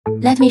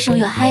Let me show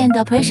you a high-end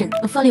operation,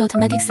 a fully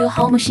automatic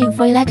Thru-Hole machine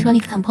for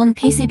electronic component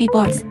PCB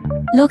boards.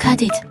 Look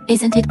at it,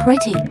 isn't it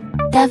pretty?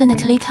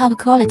 Definitely top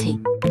quality.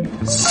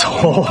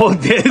 そう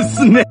で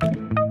すね。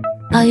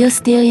 Are you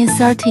still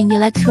inserting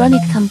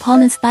electronic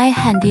components by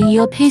hand in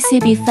your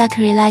PCB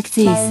factory like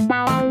this?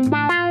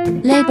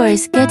 Labor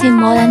is getting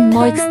more and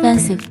more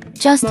expensive.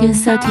 Just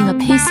inserting a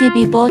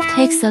PCB board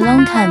takes a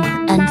long time,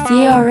 and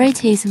the error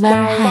rate is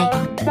very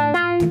high.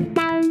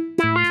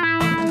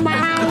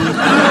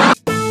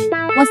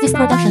 Once this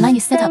production line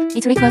is set up,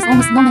 it requires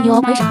almost no manual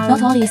operation.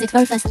 Not only is it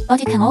very fast, but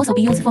it can also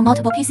be used for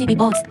multiple PCB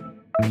boards.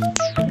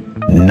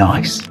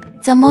 Nice.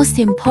 The most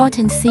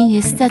important thing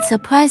is that the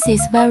price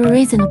is very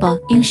reasonable.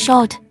 In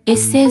short, it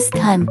saves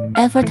time,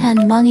 effort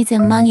and money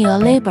than manual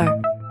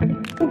labor.